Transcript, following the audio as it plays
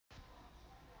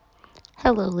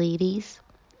Hello, ladies.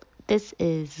 This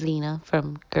is Zena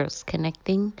from Girls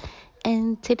Connecting,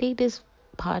 and today this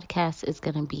podcast is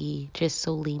going to be just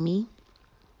solely me.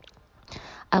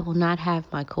 I will not have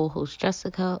my co host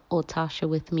Jessica or Tasha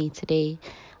with me today.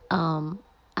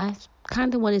 I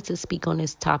kind of wanted to speak on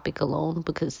this topic alone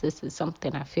because this is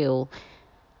something I feel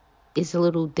is a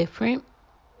little different,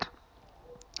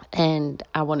 and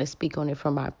I want to speak on it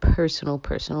from my personal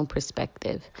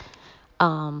perspective.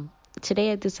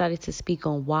 Today I decided to speak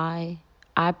on why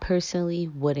I personally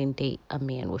wouldn't date a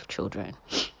man with children.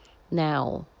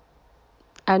 Now,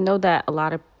 I know that a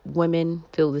lot of women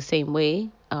feel the same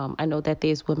way. I know that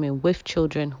there's women with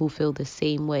children who feel the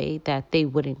same way that they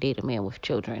wouldn't date a man with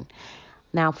children.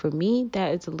 Now, for me,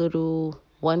 that is a little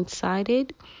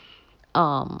one-sided.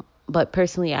 But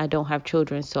personally, I don't have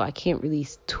children, so I can't really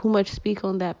too much speak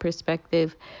on that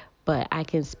perspective. But I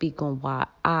can speak on why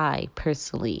I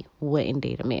personally wouldn't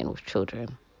date a man with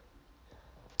children.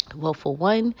 Well, for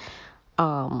one,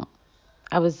 um,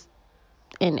 I was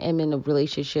am in a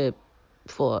relationship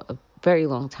for a very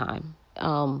long time,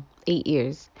 8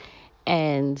 years,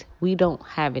 and we don't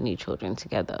have any children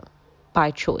together by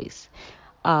choice.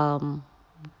 Um,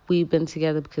 we've been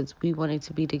together because we wanted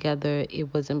to be together.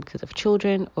 It wasn't because of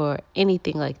children or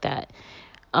anything like that.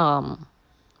 Um,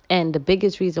 and the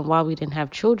biggest reason why we didn't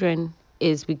have children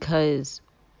is because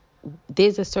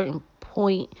there's a certain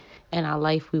point in our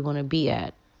life we want to be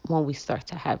at when we start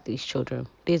to have these children.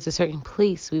 There's a certain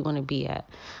place we want to be at.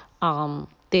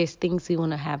 There's things we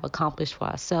want to have accomplished for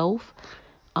ourselves.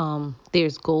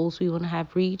 There's goals we want to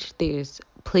have reached. There's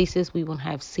places we want to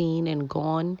have seen and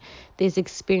gone. There's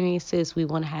experiences we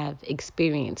want to have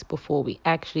experienced before we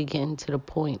actually get into the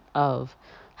point of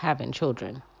having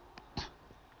children.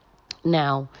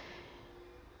 Now,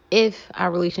 if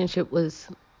our relationship was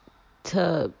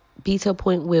to be to a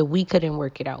point where we couldn't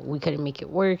work it out, we couldn't make it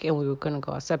work, and we were going to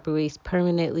go our separate ways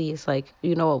permanently, it's like,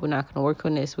 you know what, we're not going to work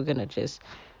on this. We're going to just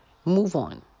move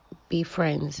on, be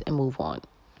friends, and move on.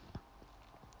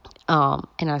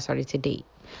 And I started to date.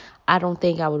 I don't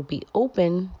think I would be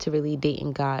open to really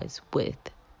dating guys with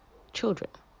children.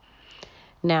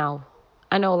 Now,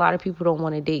 I know a lot of people don't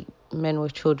want to date men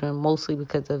with children, mostly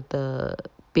because of the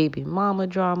baby mama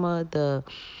drama, the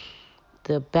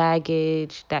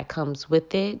baggage that comes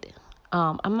with it.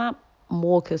 I'm not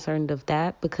more concerned of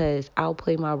that because I'll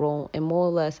play my role, and more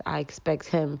or less I expect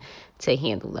him to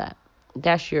handle that.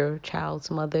 That's your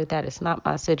child's mother. That is not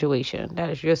my situation. That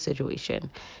is your situation.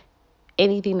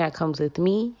 Anything that comes with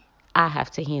me, I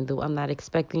have to handle. I'm not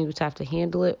expecting you to have to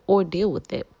handle it or deal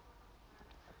with it.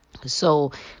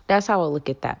 So that's how I look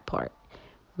at that part.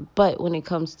 But when it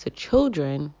comes to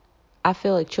children, I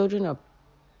feel like children are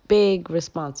big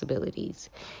responsibilities.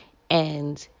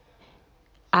 And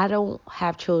I don't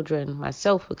have children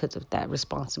myself because of that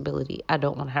responsibility. I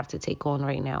don't want to have to take on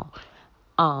right now.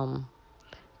 Um,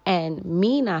 and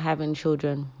me not having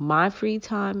children, my free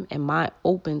time and my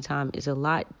open time is a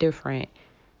lot different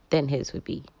than his would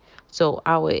be. So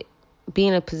I would be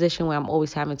in a position where I'm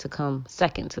always having to come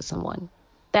second to someone.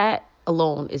 That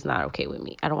alone is not okay with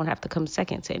me. I don't want to have to come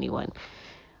second to anyone.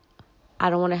 I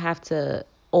don't want to have to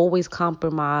always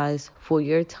compromise for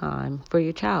your time for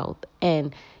your child.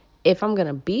 And if I'm going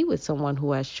to be with someone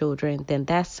who has children, then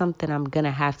that's something I'm going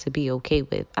to have to be okay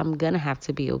with. I'm going to have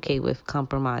to be okay with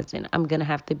compromising. I'm going to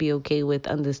have to be okay with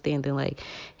understanding, like,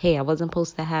 hey, I wasn't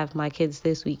supposed to have my kids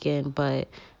this weekend, but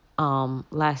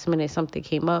last minute something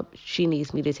came up. She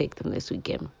needs me to take them this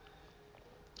weekend.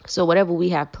 So whatever we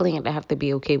have planned, I have to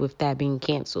be okay with that being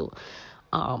canceled.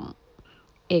 Um,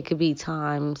 it could be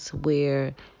times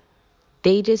where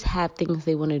they just have things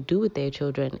they want to do with their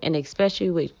children. And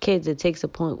especially with kids, it takes a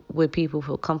point where people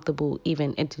feel comfortable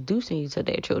even introducing you to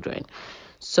their children.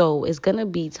 So it's going to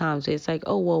be times where it's like,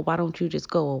 oh, well, why don't you just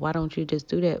go? Or why don't you just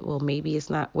do that? Well, maybe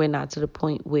we're not to the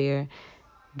point where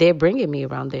they're bringing me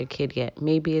around their kid yet.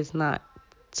 Maybe it's not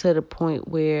to the point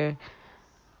where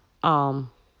um,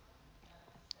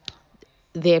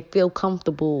 they feel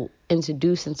comfortable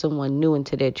introducing someone new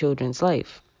into their children's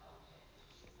life.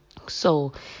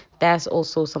 So that's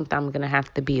also something I'm going to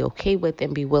have to be okay with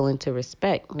and be willing to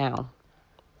respect. Now,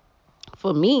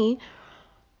 for me,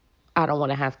 I don't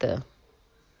want to have to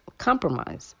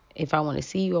compromise. If I want to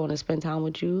see you, I want to spend time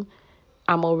with you,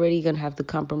 I'm already going to have to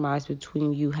compromise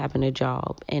between you having a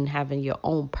job and having your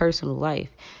own personal life.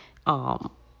 Um,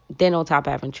 then on top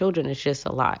of having children, it's just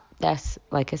a lot. That's,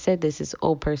 like I said, this is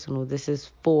all personal. This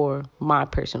is for my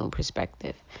personal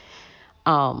perspective.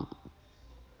 Um,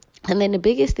 and then the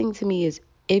biggest thing to me is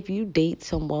if you date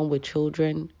someone with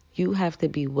children, you have to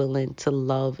be willing to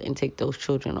love and take those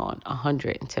children on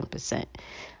 110%.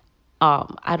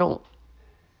 I don't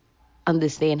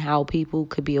understand how people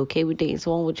could be okay with dating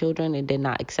someone with children and then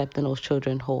not accepting those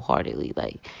children wholeheartedly.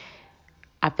 Like,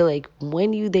 I feel like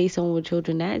when you date someone with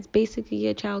children, that's basically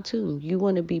your child too. You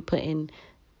want to be putting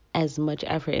as much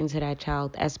effort into that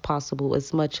child as possible,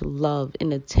 as much love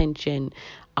and attention,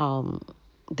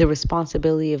 the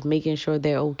responsibility of making sure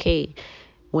they're okay.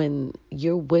 When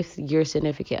you're with your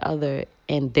significant other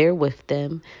and they're with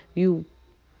them, you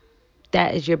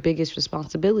that is your biggest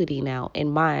responsibility now,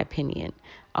 in my opinion.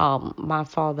 My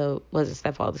father was a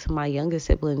stepfather to my youngest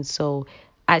siblings, so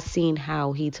I seen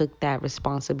how he took that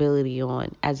responsibility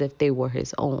on as if they were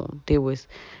his own. There was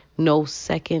no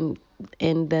second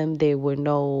in them. They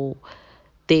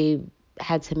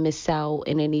had to miss out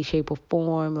in any shape or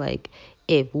form. Like,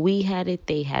 if we had it,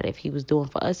 they had it. If he was doing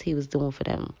for us, he was doing for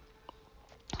them.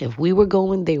 If we were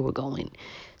going, they were going.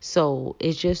 So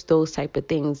it's just those type of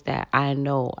things that I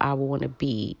know I would want to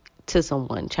be to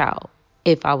someone, child,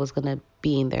 if I was going to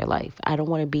be in their life. I don't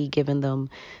want to be giving them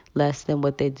less than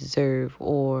what they deserve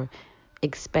or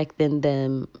expecting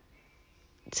them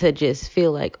to just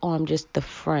feel like, oh, I'm just the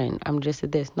friend. I'm just a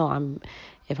this. No,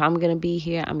 if I'm going to be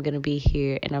here, I'm going to be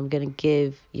here, and I'm going to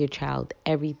give your child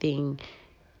everything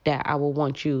that I would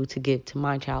want you to give to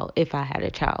my child if I had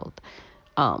a child.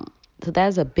 So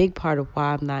that's a big part of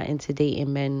why I'm not into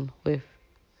dating men with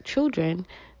children,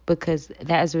 because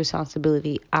that is a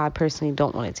responsibility I personally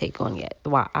don't want to take on yet.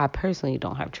 Why I personally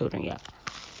don't have children yet.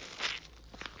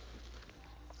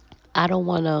 I don't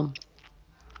want to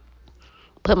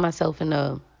put myself in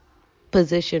a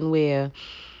position where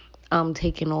I'm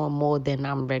taking on more than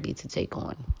I'm ready to take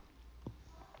on,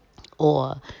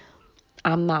 or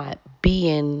I'm not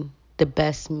being the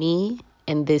best me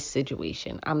in this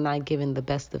situation. I'm not giving the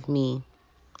best of me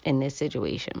in this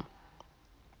situation.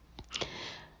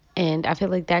 And I feel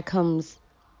like that comes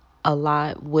a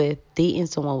lot with dating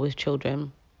someone with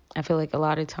children. I feel like a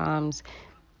lot of times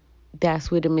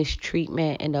that's where the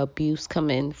mistreatment and the abuse come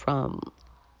in from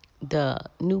the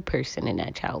new person in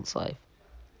that child's life.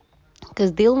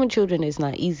 Because dealing with children is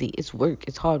not easy. It's work.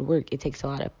 It's hard work. It takes a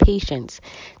lot of patience.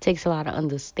 It takes a lot of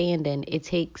understanding. It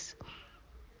takes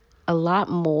a lot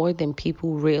more than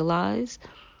people realize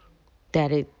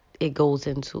that it goes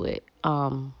into it.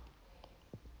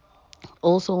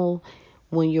 Also,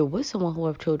 when you're with someone who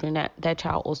have children, that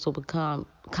child also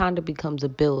becomes a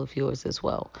bill of yours as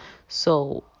well.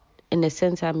 So in the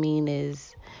sense I mean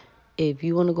is, if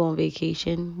you want to go on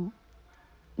vacation,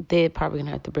 they're probably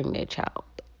gonna have to bring their child.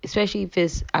 Especially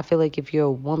I feel like if you're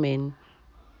a woman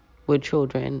with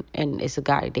children and it's a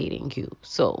guy dating you.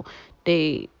 So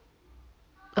they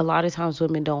a lot of times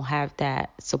women don't have that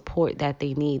support that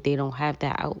they need. They don't have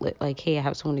that outlet. Like, hey, I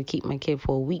have someone to keep my kid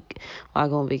for a week while I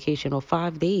go on vacation, or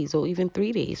 5 days, or even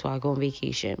 3 days while I go on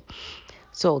vacation.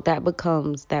 So that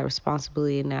becomes that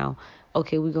responsibility now.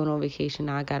 Okay, we're going on vacation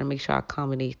now. I got to make sure I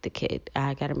accommodate the kid.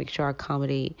 I got to make sure I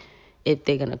accommodate if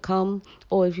they're going to come.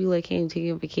 Or if you like, hey, I'm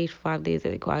taking a vacation for 5 days, they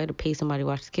require to pay somebody to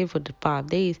watch the kid for the 5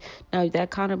 days. Now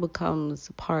that kind of becomes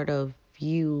part of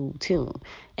you too.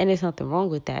 And there's nothing wrong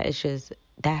with that. It's just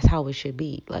that's how it should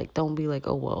be. Like, don't be like,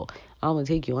 oh, well, I'm going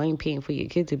to take you. I ain't paying for your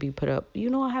kid to be put up. You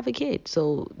know, I have a kid.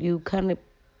 So you kind of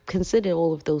consider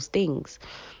all of those things.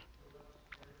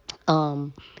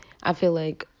 I feel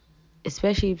like,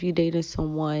 especially if you dated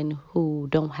someone who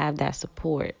don't have that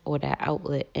support or that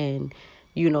outlet, and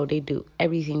they do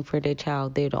everything for their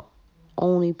child, they're the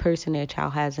only person their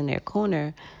child has in their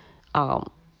corner.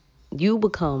 You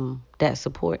become that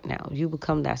support now. You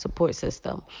become that support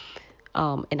system.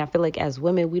 And I feel like as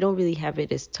women, we don't really have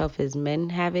it as tough as men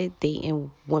have it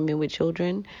dating women with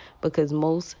children, because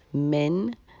most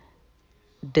men,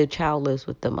 the child lives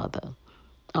with the mother.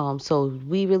 So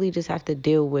we really just have to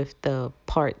deal with the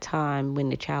part-time when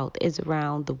the child is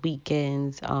around, the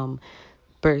weekends,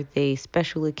 birthdays,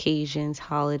 special occasions,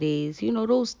 holidays,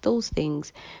 those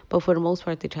things. But for the most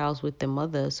part, the child's with the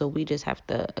mother, so we just have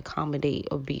to accommodate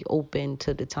or be open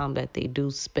to the time that they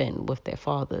do spend with their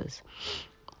fathers.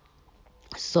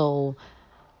 So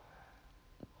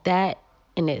that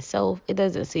in itself, it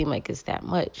doesn't seem like it's that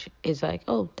much. It's like,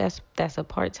 oh, that's a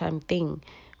part-time thing.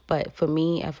 But for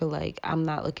me, I feel like I'm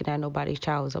not looking at nobody's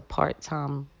child as a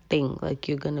part-time thing. Like,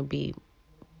 you're gonna be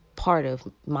part of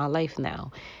my life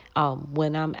now.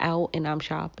 When I'm out and I'm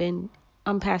shopping,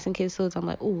 I'm passing kids stores. I'm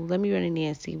like, oh, let me run in there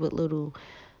and see what little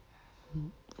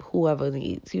whoever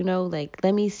needs. Like,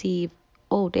 let me see if,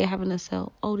 oh, they're having a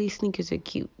sale. Oh, these sneakers are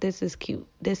cute. This is cute.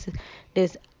 This.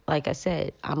 Like I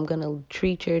said, I'm going to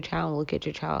treat your child and look at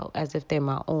your child as if they're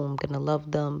my own. I'm going to love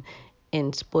them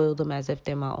and spoil them as if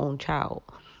they're my own child.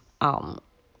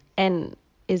 And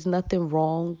there's nothing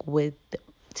wrong with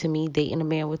to me dating a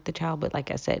man with the child, but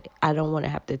like I said, I don't want to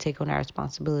have to take on that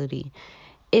responsibility.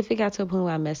 If it got to a point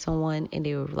where I met someone and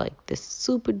they were like the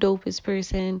super dopest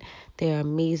person, they're an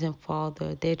amazing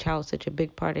father, their child's such a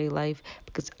big part of their life,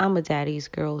 because I'm a daddy's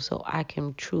girl, so I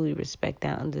can truly respect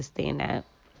that, understand that.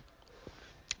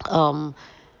 Um,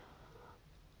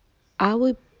 I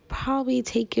would probably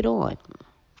take it on,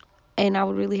 and I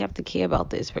would really have to care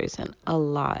about this person a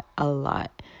lot, a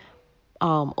lot.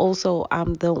 Also, I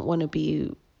don't want to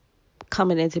be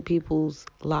coming into people's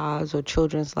lives or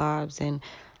children's lives, and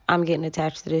I'm getting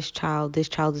attached to this child is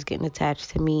getting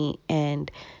attached to me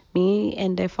and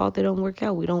their father don't work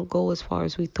out. We don't go as far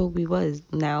as we thought we was.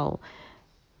 Now,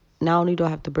 not only do I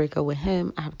have to break up with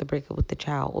him, I have to break up with the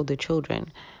child or the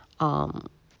children. um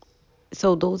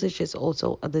so those are just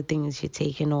also other things you're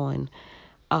taking on.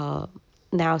 uh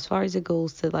Now, as far as it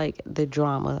goes to like the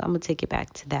drama, I'm gonna take it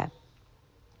back to that.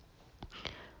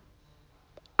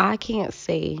 I can't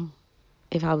say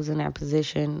if I was in that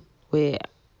position where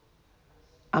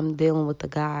I'm dealing with a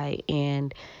guy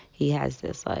and he has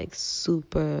this like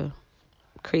super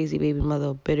crazy baby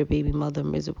mother, bitter baby mother,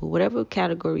 miserable, whatever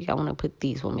category I want to put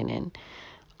these women in,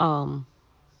 um,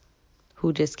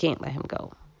 who just can't let him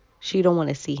go. She don't want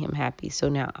to see him happy. So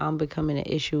now I'm becoming an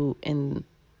issue in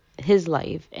his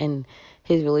life and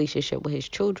his relationship with his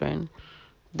children.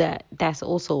 That's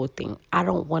also a thing. I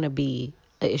don't want to be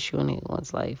an issue in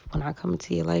anyone's life. When I come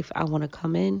into your life, I want to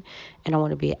come in and I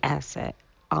want to be an asset.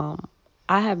 Um,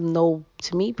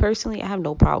 to me personally, I have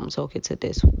no problem talking to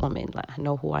this woman. Like, I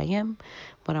know who I am,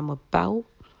 what I'm about,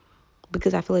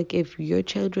 because I feel like if your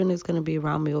children is going to be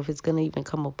around me, or if it's going to even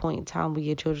come a point in time where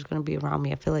your children's going to be around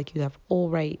me, I feel like you have all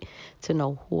right to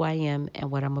know who I am and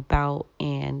what I'm about,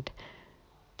 and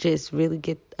just really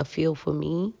get a feel for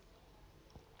me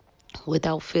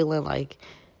without feeling like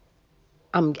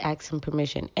I'm asking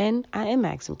permission. And I am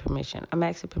asking permission. I'm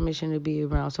asking permission to be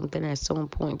around something that's so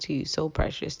important to you, so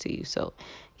precious to you. So,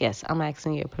 yes, I'm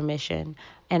asking your permission.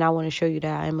 And I want to show you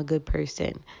that I am a good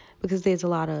person, because there's a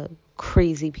lot of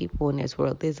crazy people in this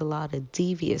world. There's a lot of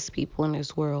devious people in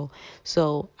this world.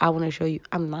 So I want to show you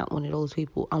I'm not one of those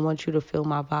people. I want you to feel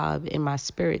my vibe in my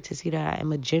spirit, to see that I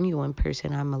am a genuine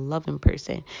person. I'm a loving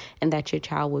person, and that your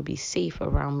child would be safe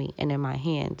around me and in my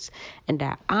hands, and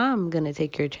that I'm going to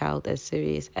take your child as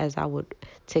serious as I would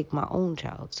take my own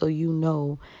child. So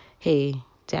hey,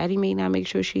 daddy may not make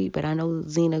sure she eat, but I know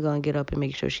Zena going to get up and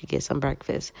make sure she gets some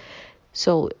breakfast.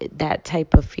 So that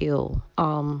type of feel.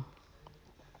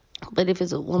 But if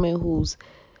it's a woman who's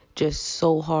just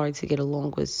so hard to get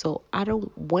along with, so I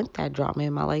don't want that drama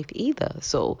in my life either.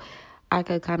 So I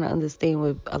could kind of understand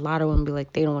with a lot of women be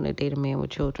like, they don't want to date a man with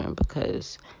children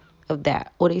because of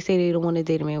that. Or they say they don't want to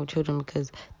date a man with children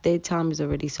because their time is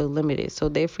already so limited. So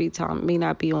their free time may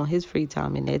not be on his free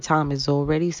time, and their time is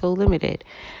already so limited.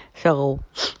 So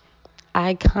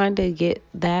I kind of get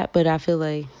that, but I feel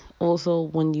like also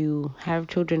when you have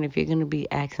children, if you're going to be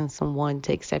asking someone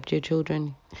to accept your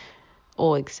children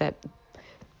or accept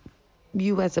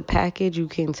you as a package, you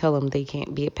can tell them they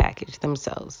can't be a package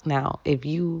themselves. Now, if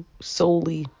you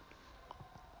solely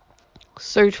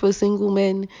search for single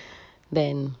men,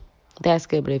 then that's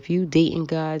good. But if you dating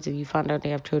guys, if you find out they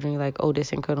have children, you're like, oh,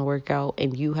 this ain't gonna work out,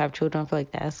 and you have children, I feel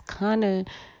like that's kind of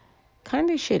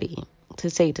shitty to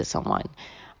say to someone.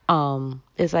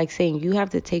 It's like saying you have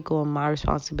to take on my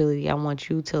responsibility. I want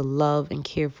you to love and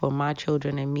care for my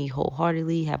children and me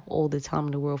wholeheartedly, have all the time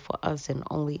in the world for us and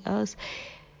only us.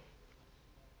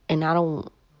 And I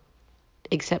don't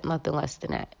accept nothing less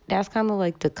than that. That's kind of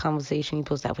like the conversation you're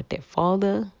supposed to have with their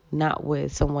father, not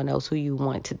with someone else who you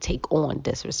want to take on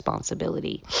this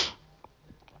responsibility.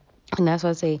 And that's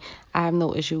why I say I have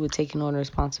no issue with taking on the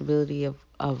responsibility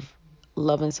of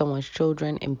loving someone's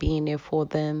children and being there for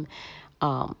them.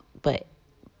 But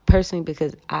personally,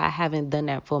 because I haven't done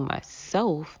that for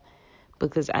myself,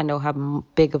 because I know how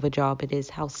big of a job it is,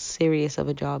 how serious of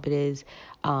a job it is.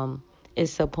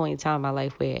 It's a point in time in my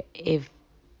life where if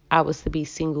I was to be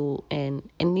single and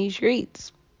in these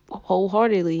streets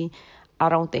wholeheartedly, I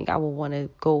don't think I would want to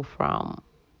go from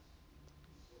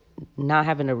not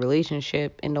having a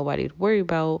relationship and nobody to worry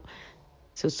about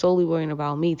to solely worrying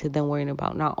about me, to then worrying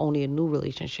about not only a new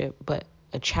relationship but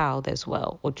a child as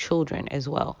well, or children as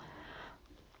well.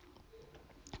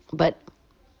 But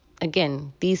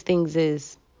again, these things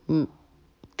is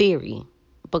theory,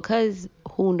 because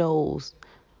who knows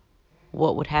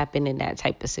what would happen in that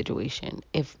type of situation.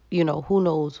 If, who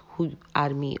knows who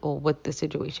I'd meet or what the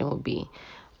situation would be.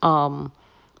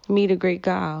 Meet a great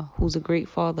guy who's a great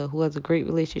father, who has a great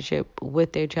relationship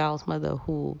with their child's mother,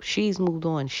 who she's moved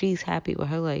on, she's happy with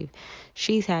her life,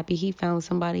 she's happy he found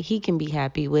somebody he can be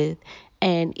happy with,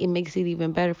 and it makes it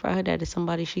even better for her that it's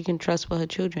somebody she can trust with her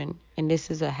children. And this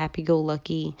is a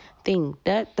happy-go-lucky thing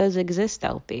that does exist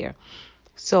out there.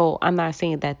 So I'm not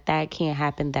saying that that can't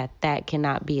happen, that that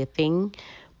cannot be a thing,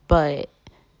 but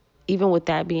even with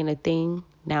that being a thing,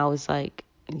 now it's like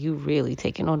you really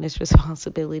taking on this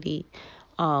responsibility.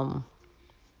 Um,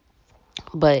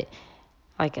 but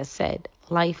like I said,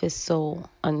 life is so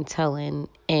untelling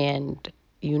and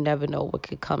you never know what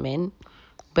could come in.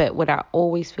 But what I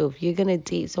always feel, if you're gonna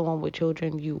date someone with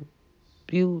children, you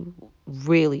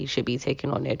really should be taking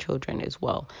on their children as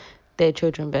well. Their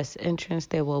children best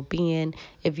interest, their well being.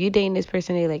 If you're dating this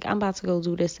person, they're like, I'm about to go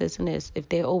do this, this, and this. If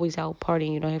they're always out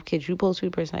partying, you don't have kids, you supposed to be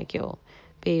a person like, yo,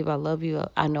 babe, I love you.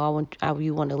 I know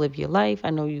you want to live your life. I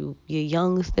know you're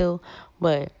young still,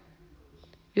 but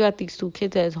you got these two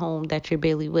kids at home that you're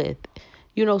barely with.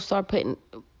 Start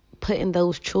putting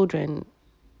those children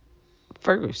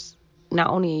first,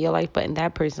 not only in your life but in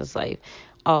that person's life.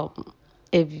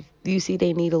 If you see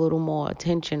they need a little more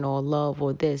attention or love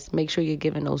or this, make sure you're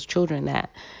giving those children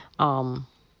that. I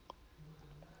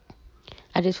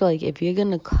just feel like if you're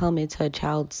gonna come into a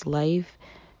child's life,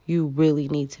 you really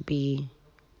need to be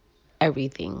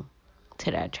everything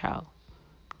to that child.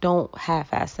 Don't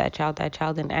half-ass that child. That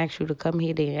child didn't ask you to come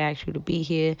here. They didn't ask you to be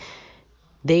here.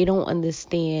 They don't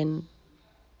understand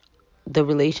the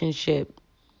relationship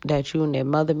that you and their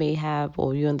mother may have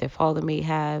or you and their father may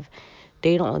have.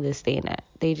 They don't understand that.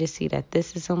 They just see that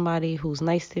this is somebody who's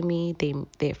nice to me.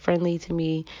 They're friendly to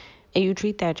me. And you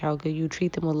treat that child good. You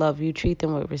treat them with love. You treat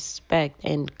them with respect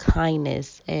and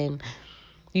kindness. And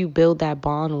you build that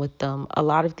bond with them. A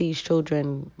lot of these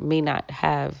children may not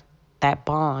have that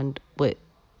bond with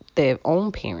their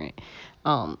own parent.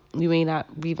 You may not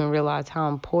even realize how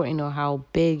important or how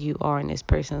big you are in this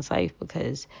person's life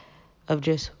because of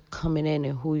just coming in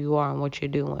and who you are and what you're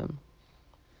doing.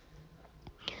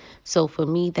 So for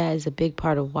me, that is a big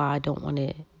part of why I don't want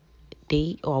to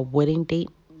date or wouldn't date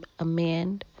a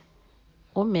man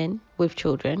or men with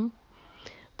children,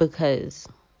 because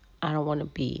I don't want to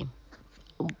be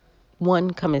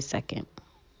one coming second.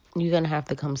 You're going to have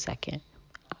to come second.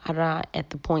 I'm not at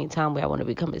the point in time where I want to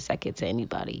become a second to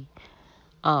anybody.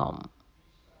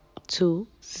 Two,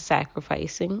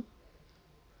 sacrificing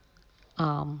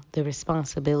the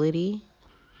responsibility.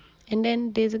 And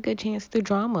then there's a good chance the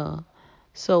drama.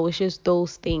 So it's just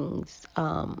those things.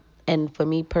 And for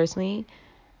me personally,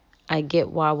 I get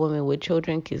why women with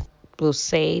children will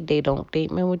say they don't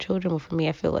date men with children. But for me,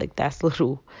 I feel like that's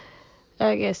little,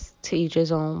 I guess, to each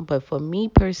his own. But for me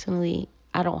personally,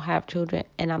 I don't have children.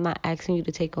 And I'm not asking you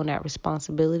to take on that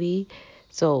responsibility.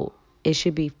 So it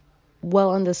should be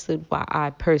well understood why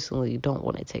I personally don't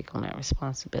want to take on that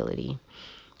responsibility.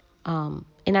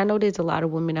 And I know there's a lot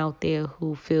of women out there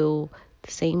who feel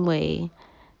the same way.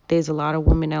 There's a lot of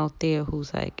women out there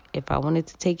who's like, if I wanted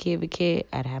to take care of a kid,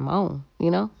 I'd have my own.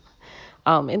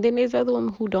 And then there's other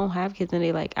women who don't have kids and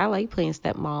they like, I like playing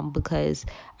stepmom because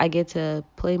I get to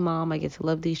play mom, I get to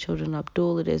love these children up, do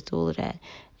all of this, do all of that.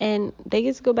 And they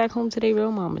get to go back home to their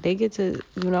real mama. They get to,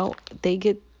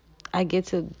 I get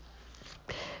to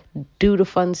do the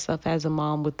fun stuff as a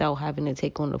mom without having to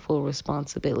take on the full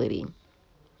responsibility.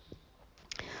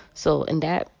 So, and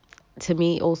that to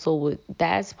me also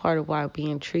that's part of why it'd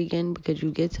be intriguing, because you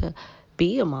get to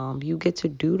be a mom, you get to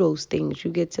do those things,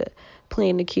 you get to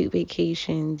plan the cute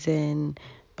vacations and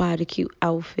buy the cute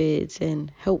outfits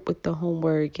and help with the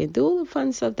homework and do all the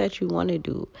fun stuff that you want to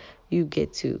do. You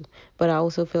get to, but I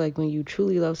also feel like when you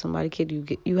truly love somebody,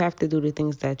 kid, you have to do the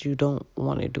things that you don't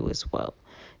want to do as well.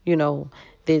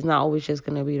 There's not always just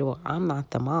going to be I'm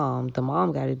not the mom. The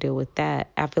mom got to deal with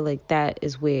that. I feel like that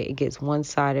is where it gets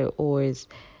one-sided or is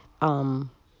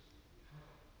half-assed.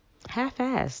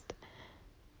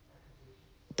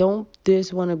 Don't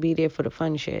just want to be there for the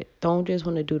fun shit. Don't just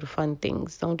want to do the fun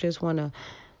things. Don't just want to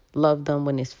love them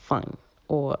when it's fun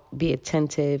or be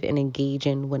attentive and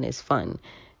engaging when it's fun.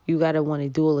 You got to want to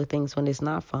do all the things when it's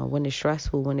not fun, when it's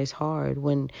stressful, when it's hard,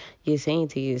 when you're saying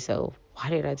to yourself, why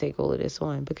did I take all of this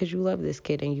on? Because you love this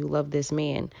kid and you love this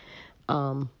man.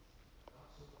 You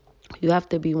have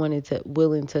to be willing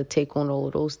to take on all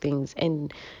of those things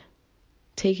and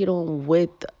take it on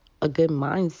with a good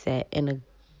mindset and a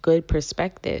good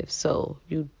perspective. So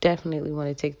you definitely want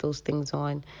to take those things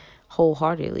on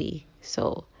wholeheartedly.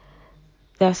 So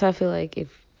that's, I feel like, if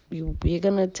you're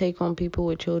going to take on people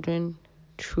with children,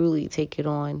 truly take it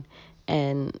on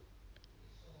and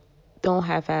don't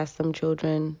half-ass them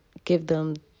children. Give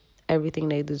them everything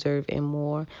they deserve and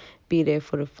more. Be there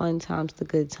for the fun times, the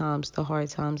good times, the hard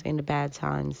times, and the bad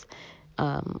times.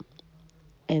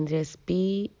 And just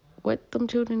be what them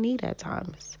children need at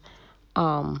times.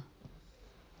 I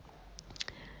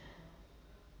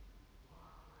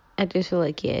just feel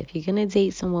like, yeah, if you're going to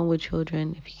date someone with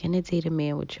children, if you're going to date a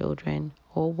man with children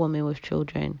or a woman with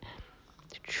children,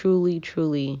 truly,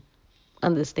 truly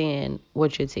understand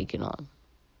what you're taking on.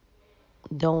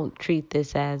 Don't treat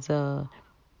this as a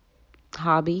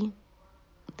hobby.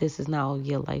 This is now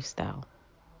your lifestyle.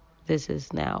 This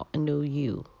is now a new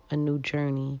you, a new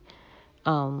journey.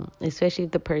 Especially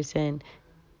if the person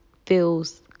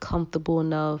feels comfortable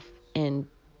enough and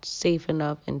safe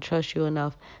enough and trust you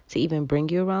enough to even bring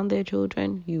you around their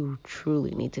children, you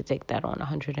truly need to take that on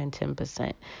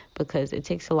 110%, because it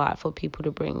takes a lot for people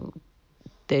to bring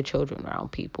their children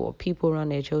around people, or people around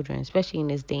their children, especially in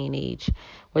this day and age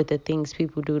with the things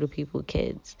people do to people,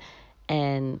 kids,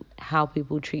 and how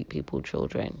people treat people,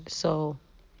 children. So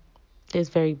it's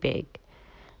very big.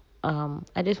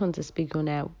 I just want to speak on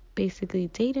that. Basically,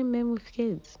 dating men with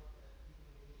kids.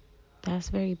 That's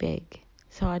very big.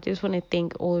 So I just want to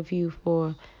thank all of you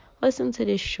for listening to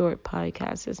this short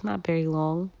podcast. It's not very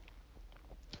long.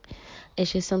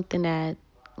 It's just something that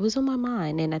was on my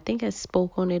mind, and I think I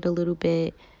spoke on it a little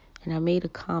bit, and I made a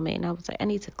comment, and I was like, I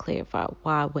need to clarify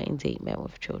why I wouldn't date men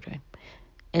with children.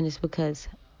 And it's because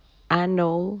I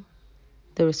know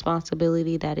the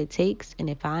responsibility that it takes, and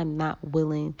if I'm not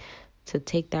willing to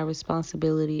take that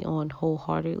responsibility on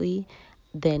wholeheartedly,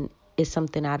 then it's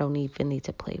something I don't even need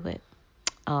to play with.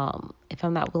 If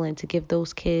I'm not willing to give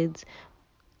those kids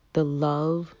the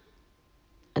love,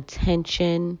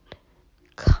 attention,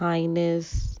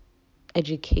 kindness,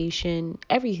 education,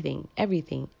 everything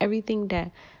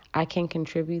that I can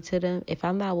contribute to them, if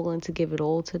I'm not willing to give it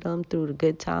all to them through the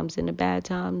good times and the bad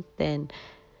times, then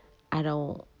I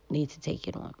don't need to take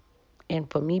it on. And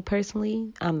for me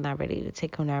personally, I'm not ready to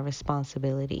take on that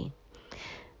responsibility.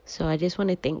 So I just want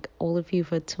to thank all of you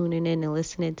for tuning in and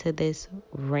listening to this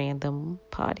random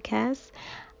podcast.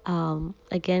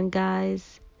 Again,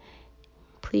 guys,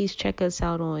 please check us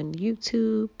out on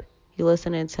YouTube. You're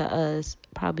listening to us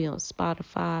probably on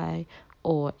Spotify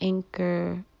or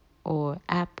Anchor or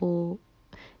Apple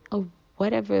or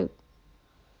whatever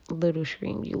little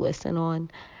stream you listen on.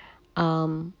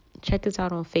 Check us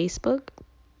out on Facebook,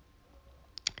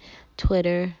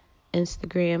 Twitter,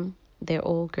 Instagram. They're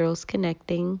all Girls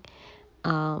Connecting.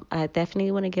 I definitely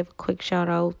want to give a quick shout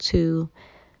out to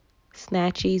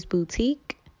Snatchy's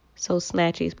Boutique. So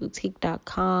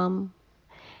snatchysboutique.com.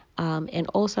 And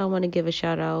also I want to give a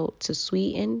shout out to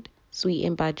Sweetened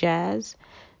by Jazz.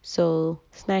 So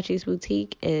Snatchy's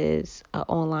Boutique is an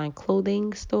online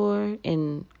clothing store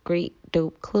and great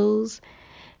dope clothes.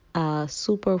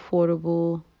 Super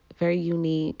affordable, very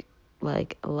unique.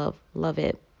 Like, I love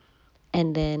it.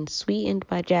 And then Sweetened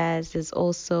by Jazz is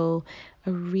also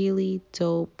a really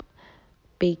dope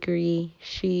bakery.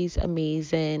 She's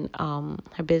amazing.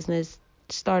 Her business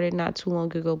started not too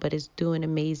long ago, but it's doing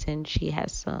amazing. She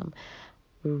has some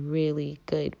really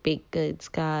good baked goods,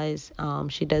 guys.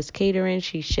 She does catering,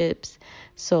 she ships.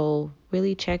 So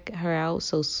really check her out.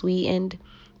 So Sweetened,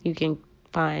 you can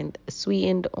find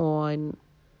Sweetened on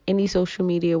any social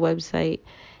media website,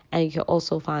 and you can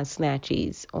also find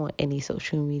Snatchies on any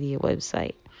social media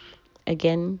website.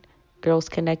 Again, Girls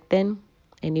Connecting.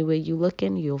 Anywhere you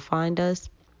looking, you'll find us.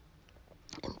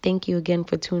 And thank you again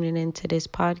for tuning in to this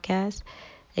podcast.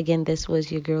 Again, this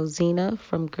was your girl Zena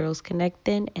from Girls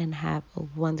Connecting, and have a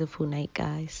wonderful night,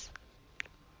 guys.